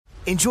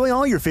Enjoy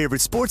all your favorite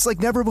sports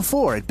like never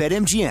before at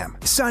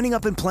BetMGM. Signing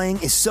up and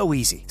playing is so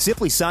easy.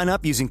 Simply sign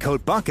up using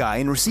code Buckeye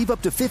and receive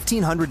up to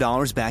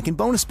 $1,500 back in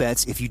bonus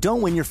bets if you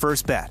don't win your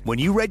first bet. When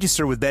you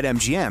register with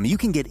BetMGM, you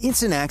can get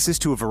instant access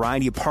to a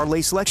variety of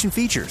parlay selection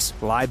features,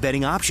 live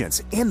betting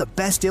options, and the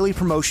best daily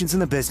promotions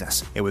in the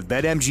business. And with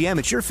BetMGM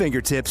at your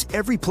fingertips,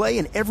 every play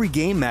and every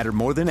game matter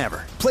more than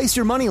ever. Place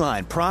your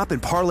moneyline, prop,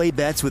 and parlay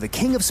bets with the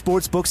king of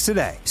sportsbooks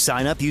today.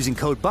 Sign up using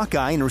code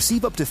Buckeye and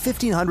receive up to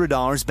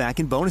 $1,500 back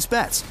in bonus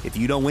bets if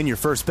you don't win your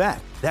first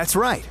bet. That's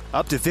right,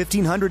 up to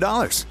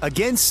 $1,500.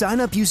 Again, sign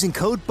up using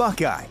code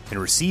Buckeye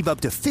and receive up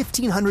to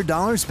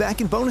 $1,500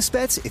 back in bonus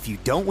bets if you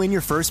don't win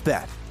your first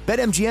bet.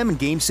 BetMGM and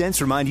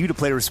GameSense remind you to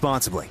play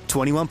responsibly.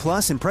 21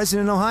 plus and present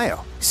in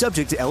Ohio.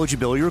 Subject to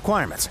eligibility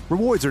requirements.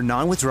 Rewards are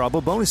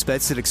non-withdrawable bonus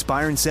bets that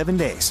expire in 7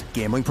 days.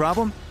 Gambling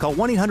problem? Call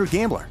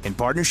 1-800-GAMBLER in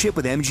partnership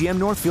with MGM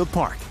Northfield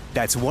Park.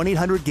 That's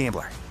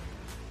 1-800-GAMBLER.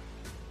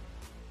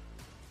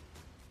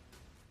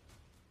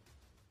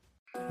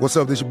 What's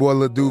up, this your boy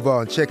Lil Duval,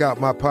 and check out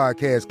my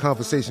podcast,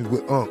 Conversations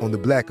with Unc, on the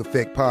Black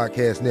Effect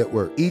Podcast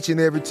Network. Each and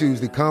every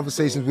Tuesday,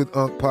 Conversations with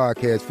Unc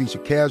podcast feature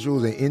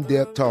casuals and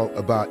in-depth talk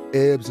about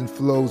ebbs and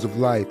flows of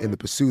life and the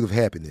pursuit of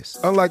happiness.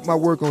 Unlike my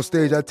work on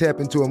stage, I tap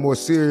into a more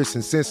serious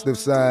and sensitive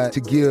side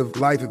to give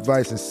life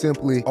advice and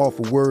simply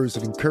offer words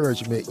of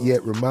encouragement,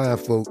 yet remind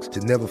folks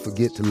to never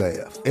forget to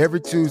laugh.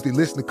 Every Tuesday,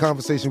 listen to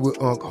Conversation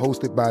with Unc,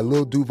 hosted by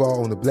Lil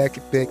Duval on the Black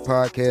Effect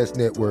Podcast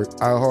Network,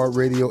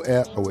 iHeartRadio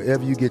app, or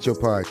wherever you get your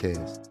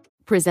podcasts.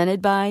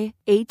 Presented by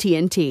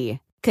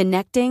AT&T.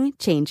 Connecting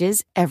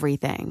changes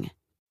everything.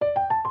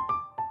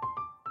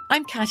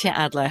 I'm Katya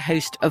Adler,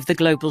 host of The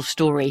Global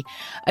Story.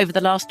 Over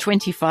the last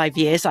 25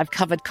 years, I've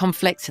covered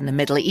conflicts in the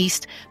Middle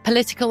East,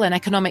 political and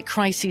economic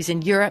crises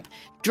in Europe,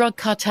 drug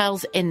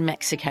cartels in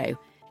Mexico.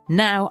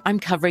 Now I'm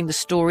covering the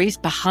stories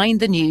behind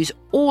the news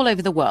all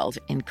over the world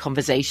in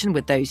conversation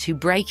with those who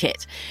break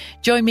it.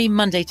 Join me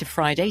Monday to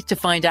Friday to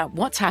find out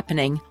what's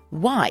happening,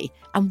 why,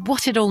 and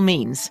what it all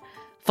means.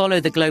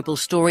 Follow The Global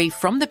Story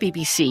from the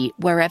BBC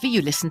wherever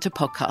you listen to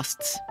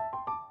podcasts.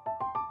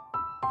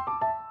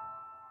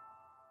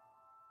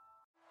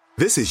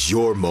 This is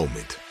your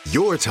moment,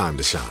 your time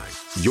to shine,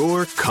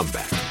 your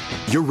comeback.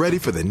 You're ready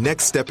for the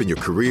next step in your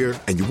career,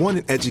 and you want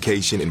an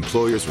education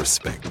employers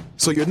respect.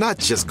 So you're not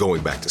just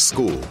going back to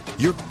school,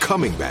 you're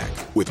coming back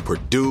with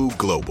Purdue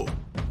Global.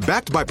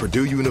 Backed by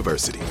Purdue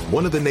University,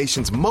 one of the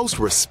nation's most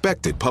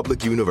respected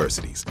public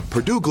universities,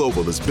 Purdue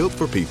Global is built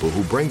for people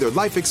who bring their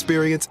life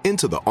experience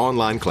into the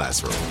online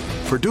classroom.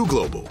 Purdue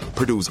Global,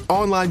 Purdue's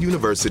online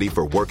university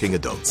for working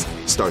adults.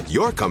 Start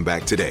your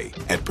comeback today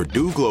at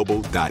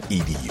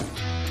purdueglobal.edu.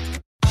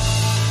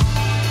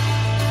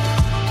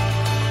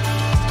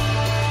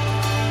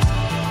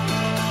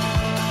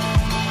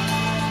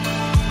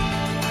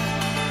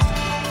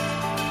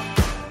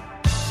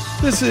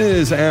 This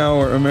is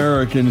Our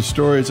American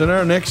Stories, and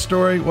our next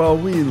story, well,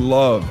 we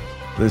love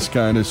this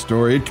kind of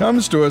story. It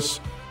comes to us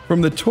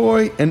from the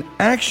Toy and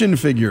Action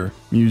Figure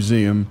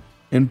Museum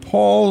in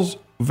Pauls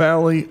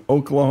Valley,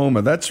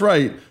 Oklahoma. That's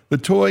right, the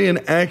Toy and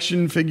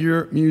Action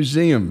Figure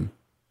Museum.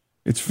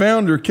 Its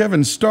founder,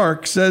 Kevin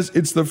Stark, says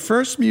it's the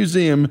first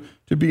museum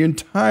to be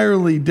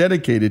entirely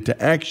dedicated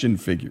to action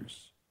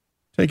figures.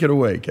 Take it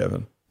away,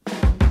 Kevin.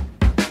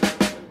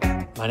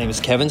 My name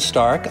is Kevin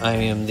Stark. I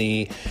am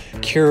the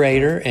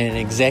curator and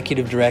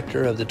executive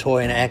director of the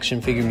Toy and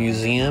Action Figure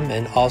Museum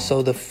and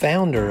also the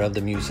founder of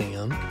the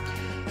museum.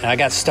 And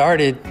I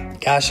started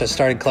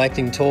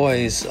collecting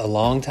toys a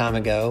long time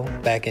ago,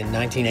 back in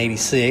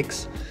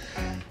 1986.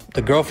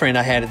 The girlfriend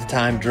I had at the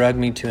time drugged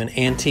me to an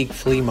antique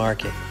flea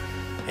market.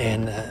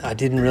 And I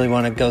didn't really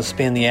want to go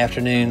spend the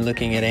afternoon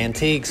looking at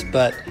antiques,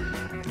 but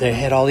they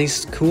had all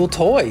these cool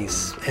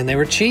toys and they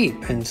were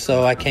cheap. And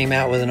so I came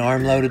out with an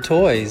armload of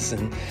toys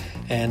and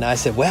I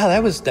said, wow,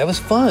 that was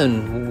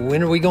fun.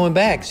 When are we going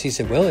back? She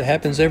said, well, it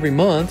happens every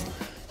month.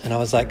 And I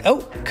was like,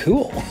 oh,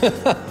 cool.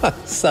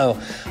 So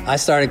I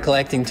started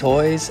collecting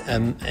toys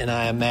and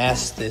I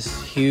amassed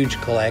this huge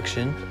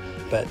collection.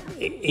 But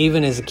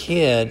even as a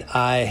kid,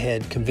 I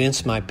had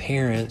convinced my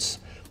parents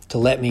to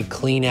let me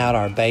clean out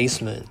our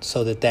basement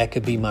so that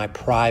could be my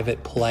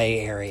private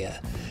play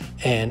area.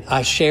 And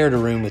I shared a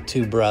room with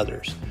two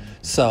brothers.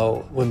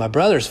 So when my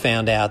brothers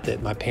found out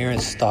that my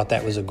parents thought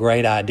that was a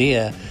great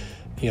idea,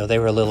 they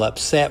were a little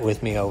upset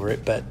with me over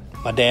it, but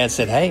my dad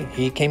said, hey,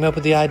 he came up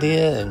with the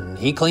idea and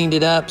he cleaned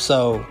it up,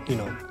 so,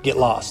 get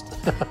lost.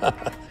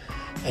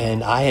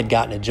 And I had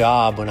gotten a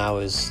job when I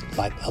was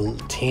like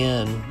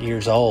 10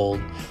 years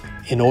old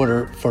in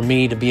order for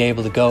me to be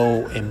able to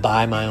go and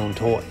buy my own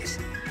toys.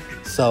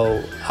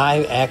 So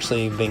I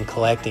actually been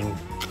collecting,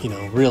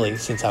 really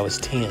since I was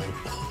 10.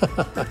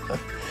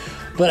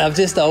 But I've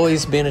just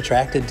always been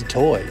attracted to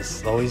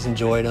toys, always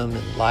enjoyed them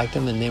and liked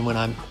them. And then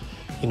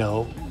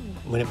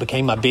when it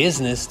became my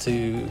business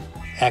to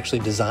actually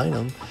design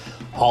them,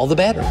 all the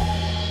better.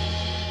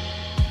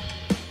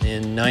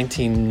 In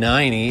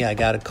 1990, I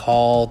got a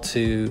call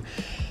to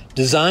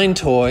design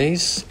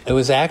toys. It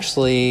was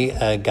actually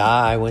a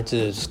guy I went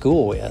to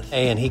school with,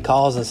 and he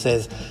calls and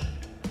says,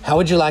 how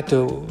would you like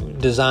to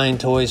design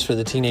toys for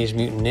the Teenage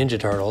Mutant Ninja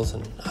Turtles?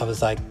 And I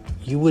was like,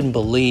 you wouldn't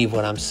believe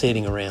what I'm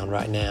sitting around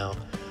right now.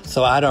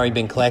 So I'd already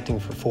been collecting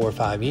for 4 or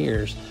 5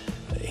 years.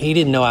 He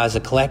didn't know I was a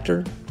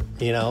collector,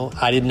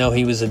 I didn't know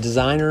he was a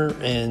designer,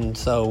 and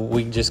so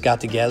we just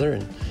got together,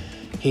 and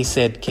he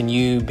said, can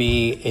you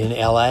be in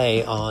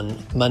L.A. on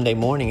Monday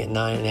morning at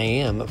 9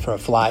 a.m. for a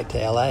flight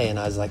to L.A.? And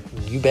I was like,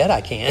 you bet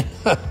I can.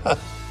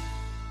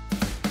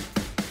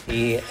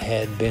 He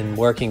had been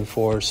working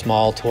for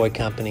small toy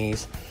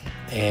companies,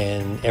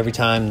 and every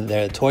time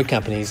the toy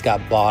companies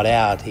got bought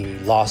out, he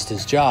lost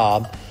his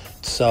job.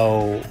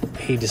 So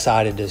he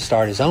decided to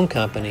start his own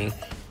company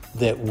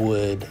that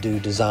would do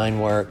design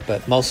work,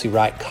 but mostly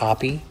write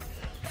copy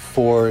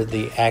for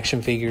the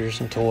action figures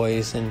and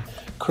toys and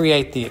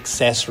create the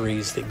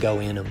accessories that go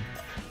in them.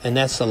 And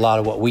that's a lot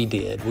of what we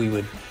did. We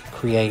would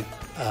create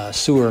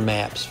sewer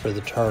maps for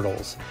the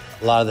turtles,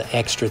 a lot of the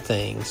extra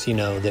things,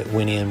 that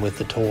went in with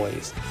the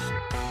toys.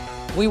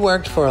 We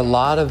worked for a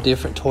lot of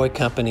different toy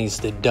companies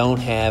that don't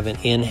have an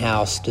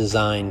in-house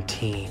design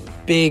team.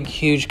 Big,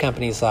 huge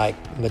companies like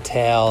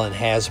Mattel and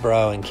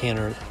Hasbro and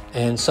Kenner.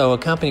 And so a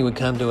company would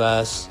come to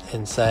us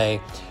and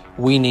say,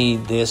 we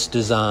need this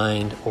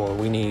designed, or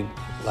we need,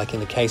 like in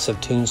the case of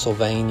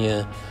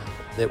Toonsylvania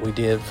that we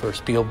did for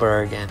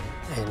Spielberg and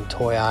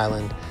Toy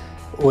Island,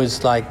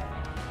 was like,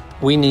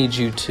 we need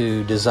you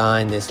to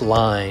design this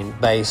line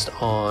based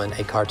on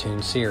a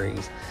cartoon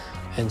series.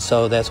 And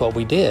so that's what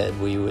we did.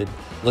 We would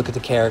look at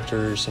the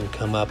characters and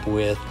come up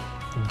with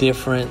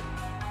different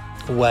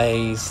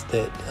ways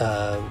that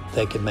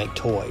they could make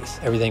toys.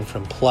 Everything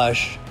from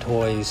plush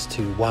toys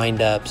to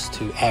wind-ups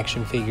to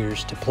action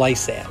figures to play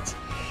sets.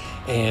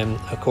 And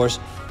of course,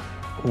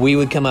 we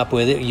would come up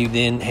with it. You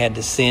then had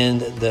to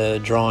send the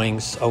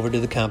drawings over to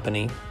the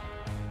company.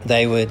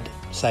 They would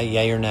say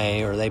yay or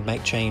nay, or they'd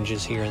make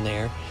changes here and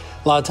there.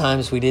 A lot of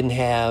times we didn't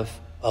have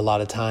a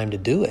lot of time to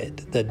do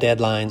it. The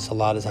deadlines a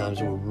lot of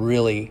times were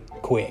really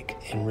quick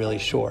and really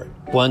short.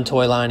 One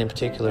toy line in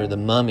particular, the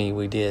Mummy,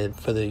 we did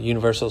for the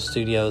Universal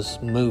Studios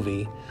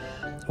movie.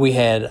 We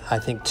had, I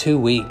think, 2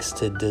 weeks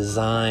to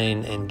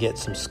design and get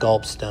some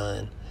sculpts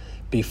done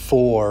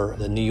before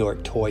the New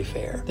York Toy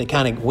Fair. They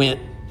kind of went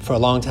for a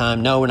long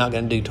time, no, we're not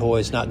going to do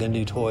toys, not going to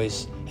do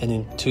toys. And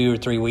then 2 or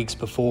 3 weeks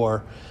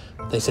before,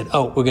 they said,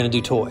 oh, we're going to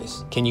do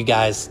toys. Can you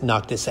guys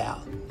knock this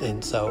out?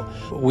 And so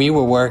we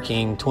were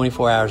working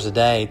 24 hours a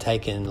day,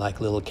 taking like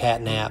little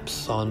cat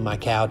naps on my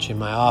couch in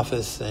my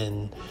office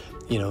and,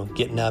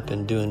 getting up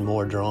and doing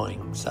more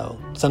drawing. So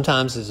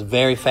sometimes it's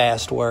very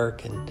fast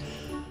work, and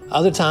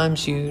other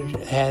times you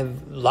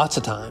have lots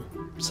of time.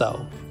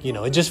 So,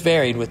 it just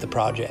varied with the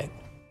project.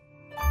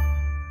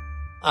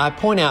 I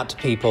point out to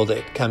people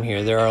that come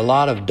here, there are a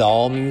lot of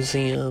doll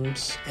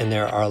museums and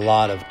there are a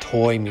lot of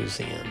toy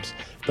museums,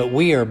 but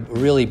we are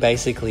really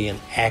basically an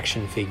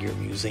action figure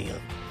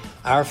museum.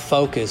 Our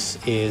focus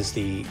is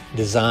the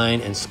design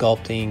and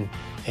sculpting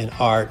and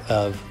art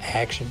of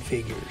action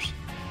figures.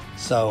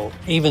 So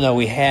even though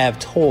we have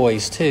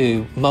toys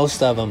too,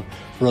 most of them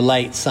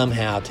relate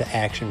somehow to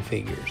action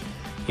figures,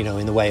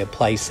 in the way of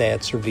play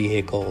sets or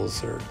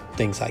vehicles or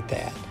things like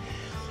that.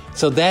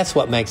 So that's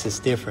what makes us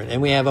different.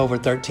 And we have over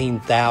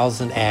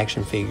 13,000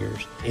 action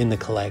figures in the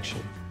collection.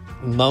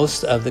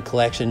 Most of the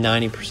collection,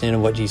 90%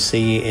 of what you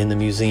see in the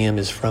museum,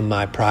 is from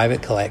my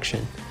private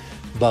collection.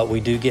 But we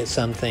do get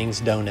some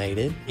things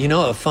donated.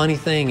 A funny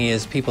thing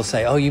is people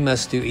say, oh, you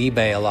must do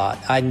eBay a lot.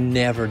 I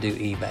never do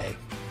eBay.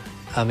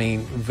 I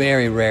mean,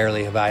 very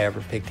rarely have I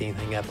ever picked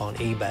anything up on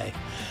eBay.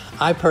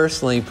 I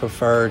personally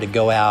prefer to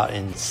go out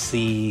and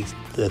see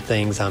the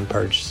things I'm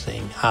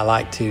purchasing. I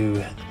like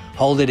to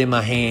hold it in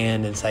my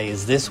hand and say,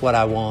 is this what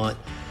I want?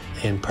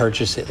 And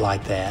purchase it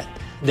like that.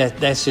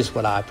 That's just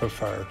what I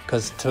prefer,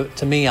 because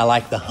to me, I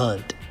like the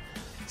hunt.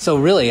 So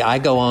really, I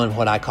go on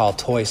what I call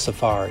toy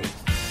safari.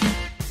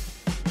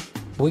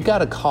 We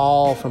got a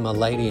call from a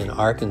lady in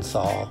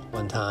Arkansas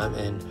one time,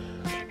 and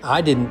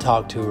I didn't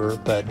talk to her,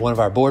 but one of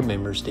our board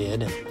members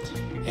did.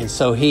 And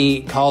so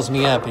he calls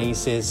me up and he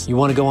says, you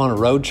want to go on a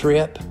road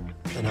trip?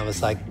 And I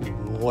was like,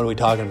 what are we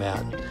talking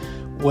about?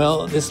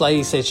 Well, this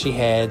lady said she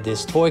had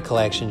this toy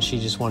collection she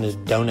just wanted to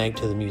donate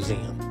to the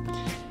museum.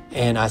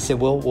 And I said,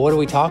 well, what are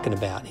we talking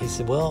about? He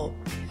said, well,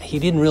 he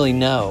didn't really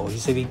know. He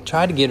said he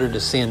tried to get her to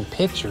send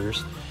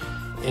pictures,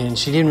 and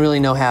she didn't really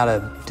know how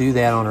to do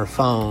that on her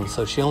phone.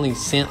 So she only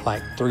sent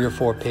like 3 or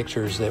 4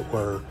 pictures that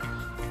were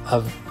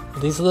of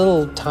these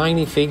little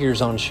tiny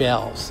figures on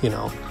shelves,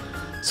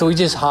 So we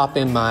just hop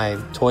in my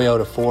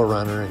Toyota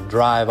 4Runner and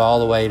drive all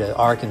the way to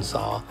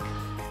Arkansas.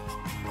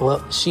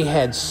 Well, she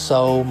had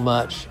so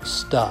much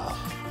stuff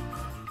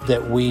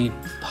that we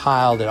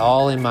piled it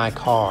all in my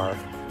car,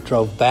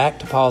 drove back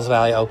to Pauls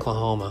Valley,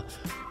 Oklahoma,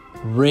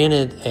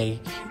 rented a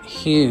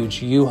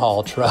huge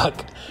U-Haul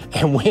truck,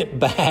 and went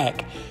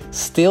back,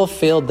 still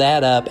filled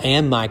that up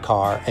and my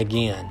car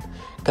again,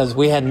 because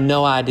we had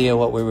no idea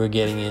what we were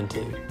getting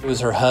into. It was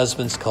her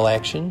husband's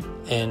collection,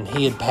 and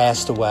he had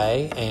passed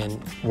away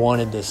and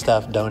wanted the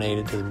stuff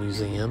donated to the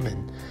museum,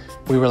 and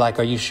we were like,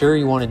 are you sure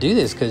you want to do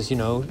this? Because,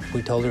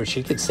 we told her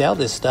she could sell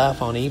this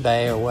stuff on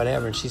eBay or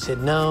whatever. And she said,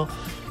 no.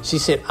 She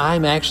said,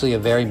 I'm actually a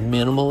very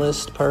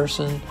minimalist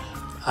person.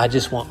 I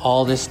just want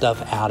all this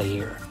stuff out of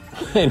here.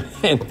 and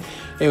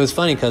it was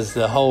funny because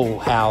the whole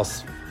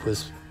house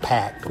was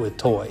packed with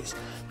toys.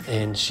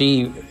 And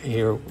she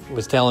here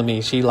was telling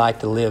me she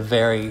liked to live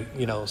very,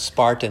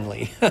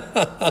 Spartanly.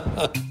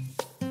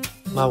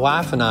 My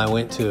wife and I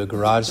went to a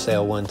garage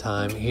sale one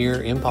time here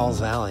in Pauls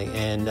Valley,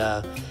 and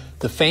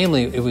the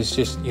family, it was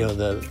just,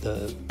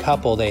 the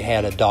couple, they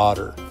had a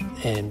daughter,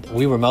 and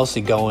we were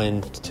mostly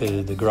going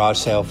to the garage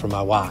sale for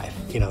my wife.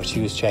 She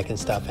was checking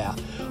stuff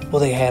out. Well,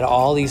 they had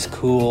all these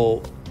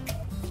cool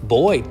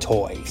boy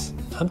toys.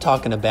 I'm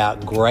talking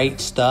about great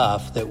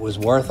stuff that was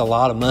worth a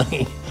lot of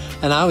money.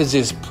 And I was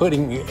just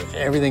putting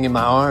everything in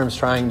my arms,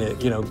 trying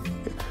to,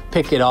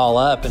 pick it all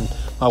up. And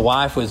my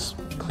wife was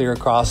clear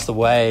across the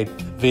way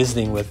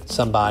visiting with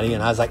somebody,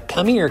 and I was like,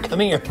 come here.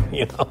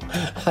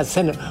 I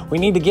said, we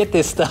need to get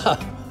this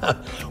stuff.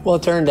 Well,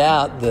 it turned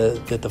out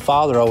that the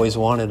father always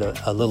wanted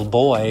a little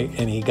boy,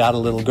 and he got a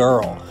little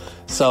girl.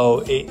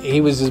 So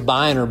he was just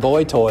buying her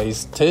boy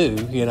toys too,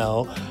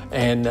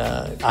 and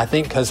I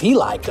think because he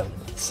liked them.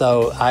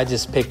 So I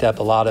just picked up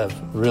a lot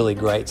of really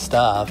great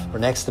stuff for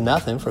next to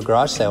nothing for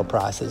garage sale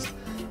prices,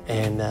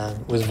 and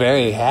was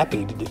very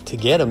happy to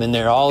get them, and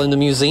they're all in the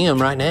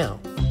museum right now.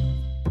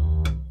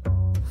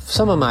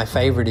 Some of my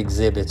favorite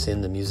exhibits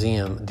in the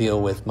museum deal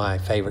with my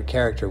favorite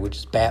character, which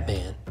is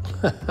Batman.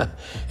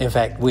 In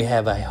fact, we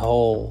have a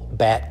whole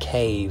Bat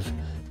Cave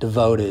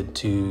devoted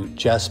to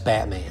just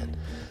Batman.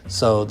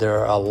 So there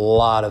are a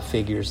lot of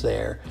figures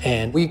there.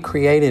 And we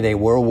created a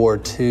World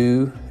War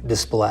II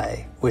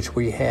display, which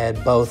we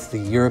had both the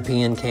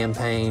European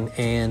campaign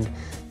and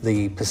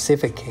the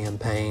Pacific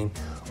campaign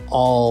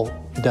all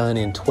done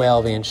in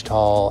 12-inch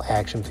tall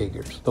action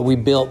figures. But we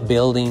built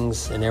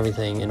buildings and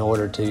everything in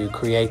order to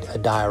create a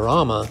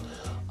diorama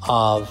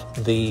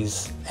of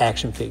these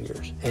action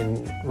figures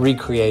and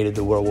recreated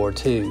the World War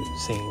II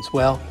scenes.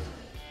 Well,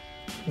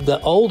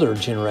 the older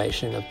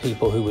generation of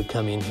people who would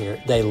come in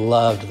here, they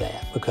loved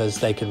that because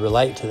they could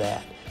relate to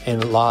that,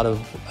 and a lot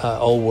of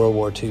old World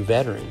War II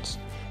veterans.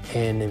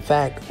 And in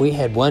fact, we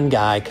had one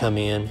guy come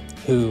in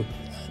who,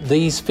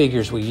 these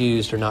figures we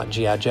used are not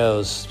G.I.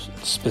 Joes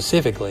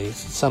specifically.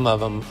 Some of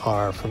them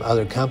are from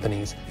other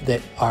companies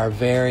that are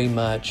very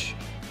much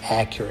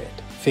accurate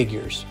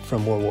figures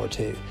from World War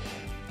II.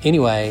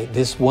 Anyway,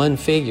 this one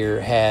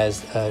figure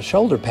has a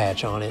shoulder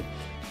patch on it,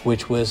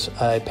 which was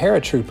a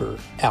paratrooper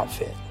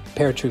outfit,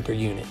 paratrooper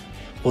unit.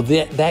 Well,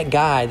 that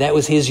guy, that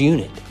was his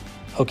unit,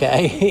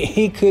 okay?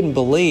 He couldn't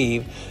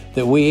believe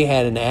that we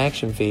had an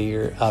action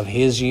figure of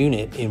his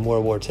unit in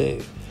World War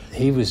II.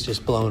 He was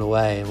just blown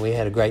away, and we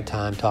had a great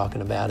time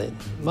talking about it.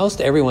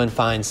 Most everyone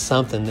finds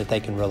something that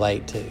they can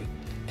relate to,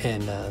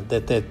 and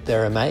that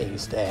they're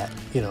amazed at.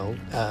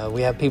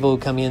 We have people who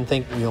come in and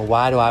think,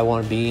 why do I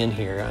want to be in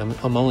here?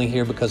 I'm only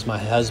here because my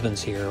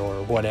husband's here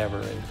or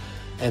whatever.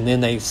 And then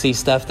they see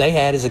stuff they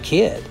had as a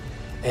kid.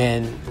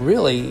 And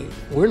really,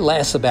 we're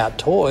less about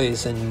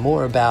toys and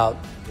more about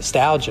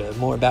nostalgia,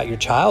 more about your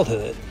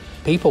childhood.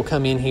 People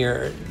come in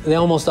here, they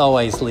almost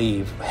always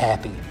leave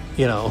happy,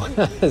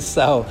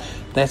 so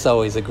that's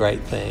always a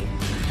great thing.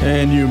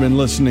 And you've been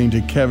listening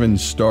to Kevin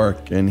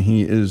Stark, and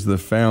he is the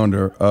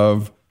founder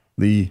of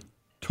the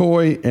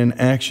Toy and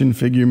Action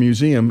Figure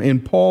Museum in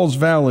Pauls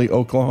Valley,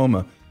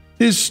 Oklahoma.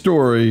 His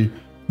story,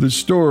 the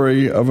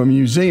story of a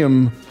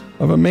museum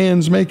of a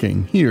man's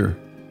making, here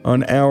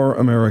on Our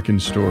American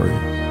Story.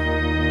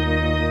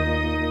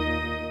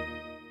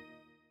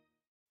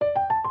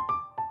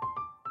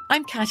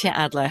 I'm Katya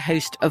Adler,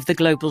 host of The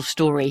Global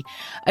Story.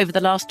 Over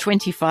the last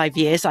 25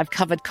 years, I've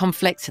covered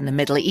conflicts in the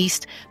Middle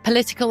East,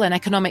 political and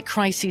economic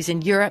crises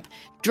in Europe,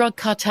 drug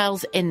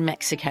cartels in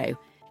Mexico.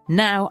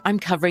 Now I'm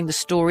covering the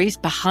stories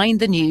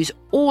behind the news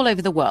all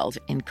over the world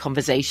in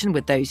conversation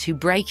with those who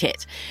break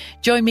it.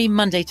 Join me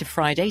Monday to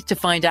Friday to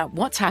find out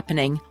what's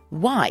happening,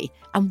 why,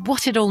 and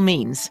what it all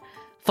means.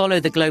 Follow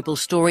The Global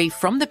Story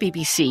from the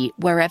BBC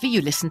wherever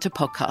you listen to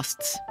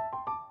podcasts.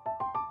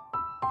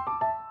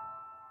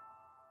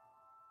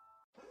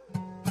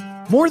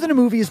 More Than a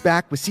Movie is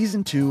back with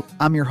Season 2.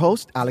 I'm your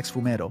host, Alex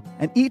Fumero,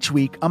 and each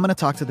week I'm going to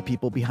talk to the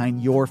people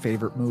behind your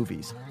favorite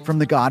movies. From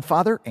The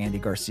Godfather, Andy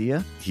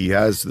Garcia. He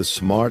has the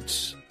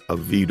smarts of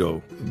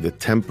Vito, the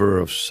temper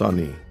of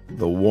Sonny,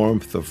 the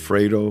warmth of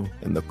Fredo,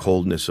 and the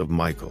coldness of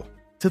Michael.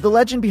 To the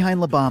legend behind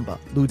La Bamba,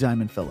 Lou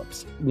Diamond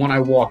Phillips. When I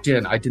walked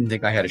in, I didn't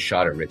think I had a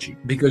shot at Richie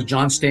because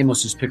John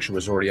Stamos' picture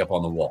was already up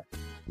on the wall.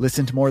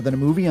 Listen to More Than a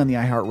Movie on the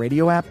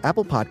iHeartRadio app,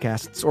 Apple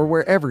Podcasts, or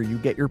wherever you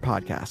get your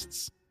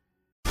podcasts.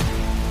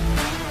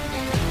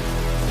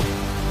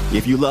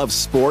 If you love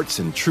sports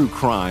and true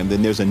crime,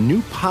 then there's a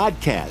new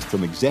podcast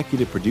from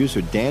executive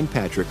producer Dan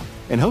Patrick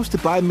and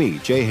hosted by me,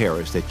 Jay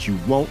Harris, that you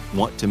won't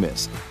want to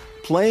miss.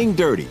 Playing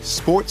Dirty: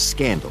 Sports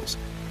Scandals.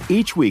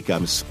 Each week,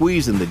 I'm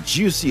squeezing the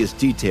juiciest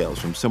details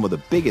from some of the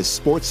biggest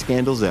sports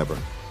scandals ever.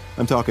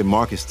 I'm talking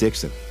Marcus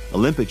Dixon,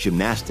 Olympic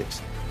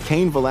gymnastics,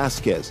 Cain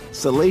Velasquez,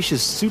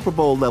 salacious Super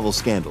Bowl-level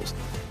scandals.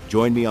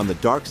 Join me on the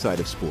dark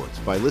side of sports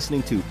by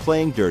listening to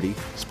Playing Dirty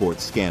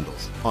Sports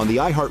Scandals on the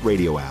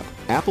iHeartRadio app,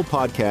 Apple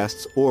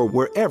Podcasts, or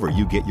wherever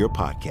you get your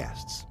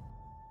podcasts.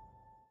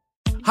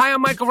 Hi,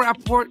 I'm Michael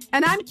Rappaport.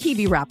 And I'm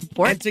Kibi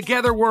Rappaport. And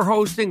together we're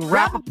hosting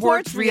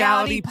Rappaport's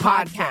Reality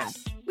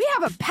Podcast. We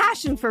have a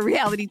passion for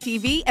reality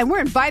TV, and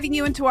we're inviting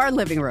you into our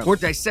living room. We're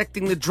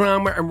dissecting the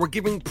drama, and we're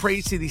giving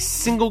praise to the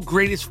single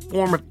greatest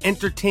form of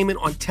entertainment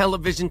on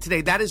television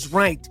today. That is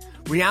right.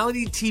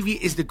 Reality TV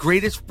is the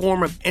greatest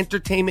form of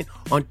entertainment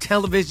on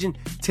television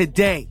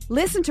today.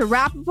 Listen to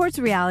Rappaport's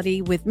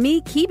Reality with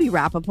me, Kibi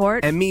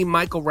Rappaport. And me,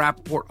 Michael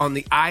Rappaport, on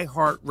the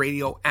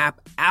iHeartRadio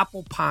app,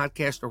 Apple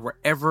Podcast, or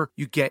wherever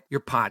you get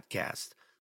your podcast.